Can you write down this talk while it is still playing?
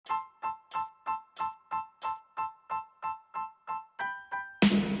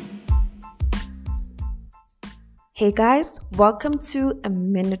Hey guys, welcome to A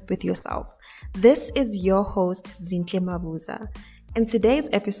Minute with Yourself. This is your host, Zintle Mabuza. In today's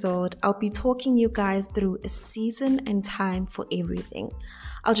episode, I'll be talking you guys through a season and time for everything.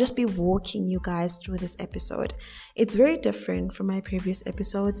 I'll just be walking you guys through this episode. It's very different from my previous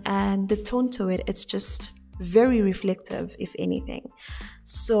episodes, and the tone to it is just very reflective, if anything.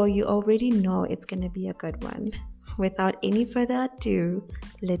 So you already know it's going to be a good one. Without any further ado,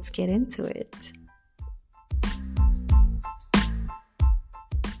 let's get into it.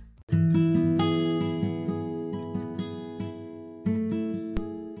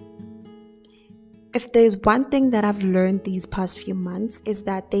 If there's one thing that I've learned these past few months is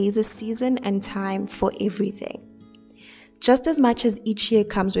that there is a season and time for everything. Just as much as each year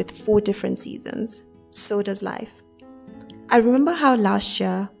comes with 4 different seasons, so does life. I remember how last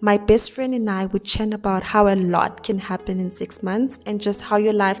year, my best friend and I would chat about how a lot can happen in 6 months and just how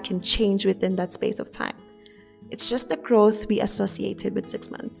your life can change within that space of time. It's just the growth we associated with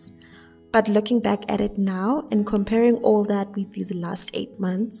 6 months. But looking back at it now and comparing all that with these last 8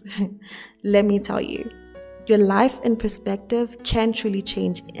 months, let me tell you, your life and perspective can truly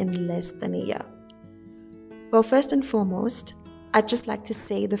change in less than a year. Well, first and foremost, I'd just like to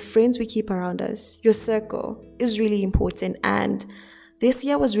say the friends we keep around us, your circle, is really important. And this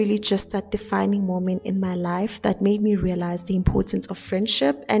year was really just that defining moment in my life that made me realize the importance of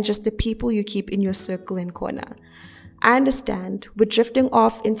friendship and just the people you keep in your circle and corner. I understand we're drifting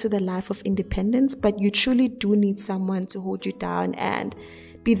off into the life of independence, but you truly do need someone to hold you down and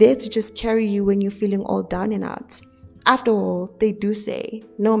be there to just carry you when you're feeling all down and out. After all, they do say,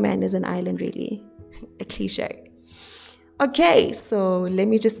 no man is an island really. A cliche. Okay, so let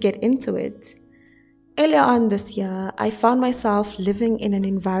me just get into it. Earlier on this year, I found myself living in an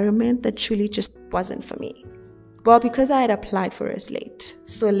environment that truly just wasn't for me. Well, because I had applied for Rest Late.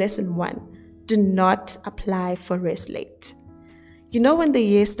 So lesson 1. Do not apply for Rest Late. You know, when the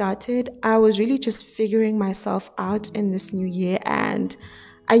year started, I was really just figuring myself out in this new year, and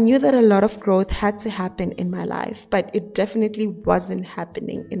I knew that a lot of growth had to happen in my life, but it definitely wasn't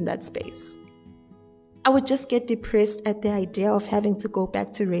happening in that space. I would just get depressed at the idea of having to go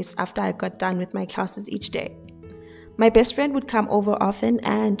back to rest after I got done with my classes each day. My best friend would come over often,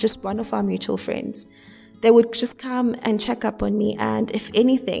 and just one of our mutual friends. They would just come and check up on me, and if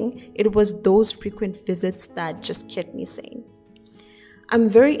anything, it was those frequent visits that just kept me sane. I'm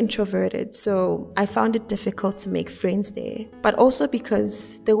very introverted, so I found it difficult to make friends there, but also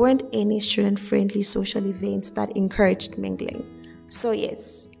because there weren't any student-friendly social events that encouraged mingling. So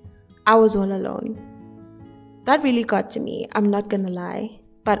yes, I was all alone. That really got to me, I'm not gonna lie.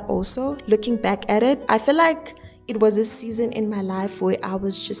 But also, looking back at it, I feel like it was a season in my life where I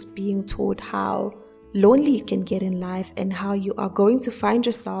was just being taught how lonely you can get in life and how you are going to find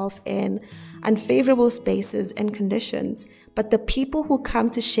yourself in unfavorable spaces and conditions. But the people who come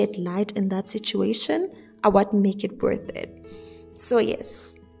to shed light in that situation are what make it worth it. So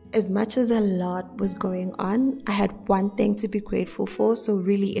yes, as much as a lot was going on, I had one thing to be grateful for. So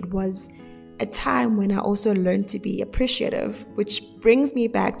really it was a time when I also learned to be appreciative, which brings me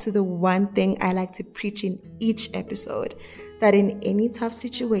back to the one thing I like to preach in each episode, that in any tough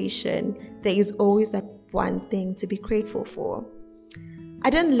situation, there is always that one thing to be grateful for. I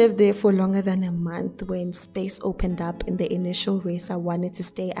didn't live there for longer than a month when space opened up in the initial race I wanted to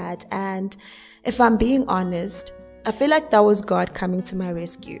stay at, and if I'm being honest, I feel like that was God coming to my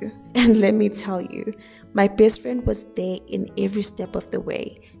rescue. And let me tell you, my best friend was there in every step of the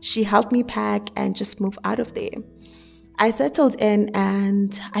way. She helped me pack and just move out of there. I settled in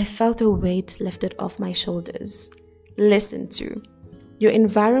and I felt a weight lifted off my shoulders. Listen to, your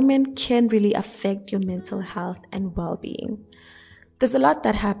environment can really affect your mental health and well-being. There's a lot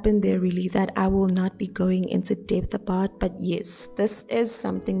that happened there really that I will not be going into depth about, but yes, this is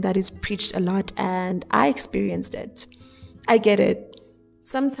something that is preached a lot and I experienced it. I get it.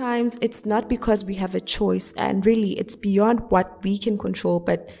 Sometimes it's not because we have a choice and really it's beyond what we can control,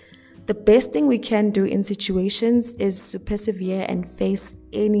 but the best thing we can do in situations is to persevere and face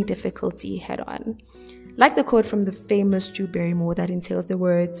any difficulty head on. Like the quote from the famous Drew Barrymore that entails the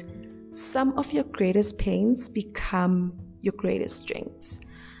words, "Some of your greatest pains become your greatest strengths."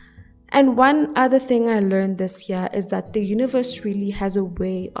 And one other thing I learned this year is that the universe really has a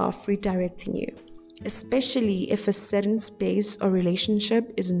way of redirecting you, especially if a certain space or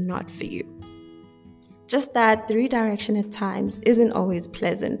relationship is not for you. Just that the redirection at times isn't always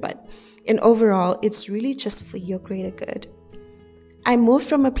pleasant, but in overall, it's really just for your greater good. I moved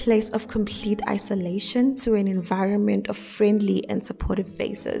from a place of complete isolation to an environment of friendly and supportive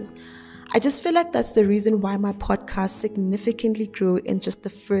faces. I just feel like that's the reason why my podcast significantly grew in just the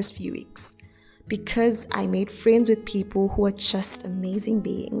first few weeks. because I made friends with people who are just amazing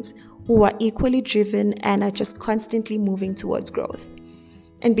beings, who are equally driven and are just constantly moving towards growth.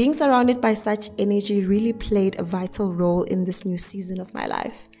 And being surrounded by such energy really played a vital role in this new season of my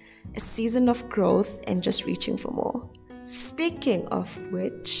life. A season of growth and just reaching for more. Speaking of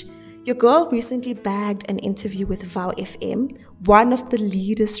which, your girl recently bagged an interview with Vow FM, one of the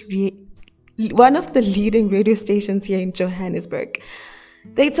leading radio stations here in Johannesburg.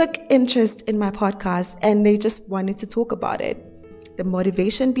 They took interest in my podcast and they just wanted to talk about it, the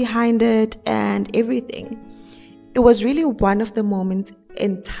motivation behind it and everything. It was really one of the moments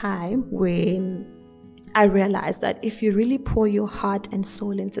in time when I realized that if you really pour your heart and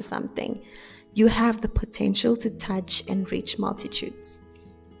soul into something, you have the potential to touch and reach multitudes.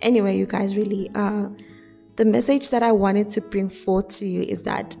 Anyway, you guys, really, the message that I wanted to bring forth to you is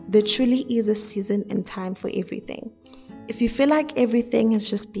that there truly is a season and time for everything. If you feel like everything is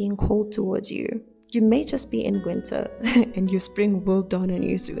just being cold towards you, you may just be in winter and your spring will dawn on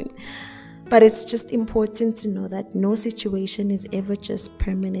you soon. But it's just important to know that no situation is ever just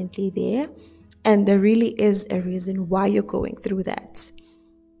permanently there, and there really is a reason why you're going through that.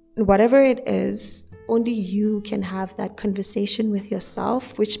 Whatever it is, only you can have that conversation with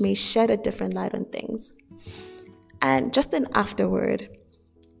yourself, which may shed a different light on things. And just an afterword,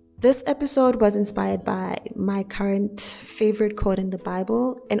 this episode was inspired by my current favorite quote in the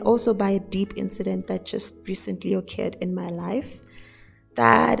Bible and also by a deep incident that just recently occurred in my life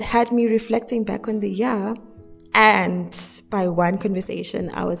that had me reflecting back on the year and by one conversation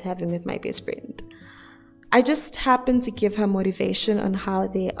I was having with my best friend. I just happened to give her motivation on how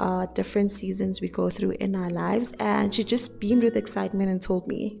there are different seasons we go through in our lives, and she just beamed with excitement and told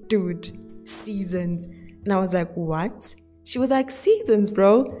me, dude, seasons. And I was like, what? She was like, seasons,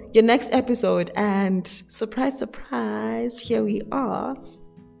 bro, your next episode. And surprise, surprise, here we are.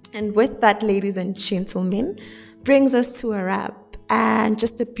 And with that, ladies and gentlemen, brings us to a wrap and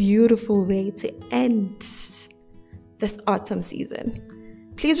just a beautiful way to end this autumn season.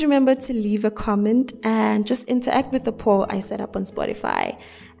 Please remember to leave a comment and just interact with the poll I set up on Spotify.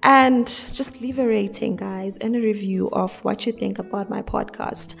 And just leave a rating, guys, and a review of what you think about my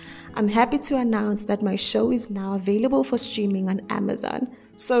podcast. I'm happy to announce that my show is now available for streaming on Amazon.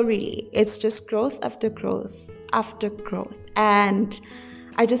 So really, it's just growth after growth after growth. And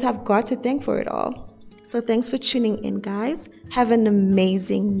I just have God to thank for it all. So thanks for tuning in, guys. Have an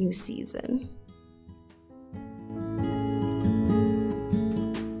amazing new season.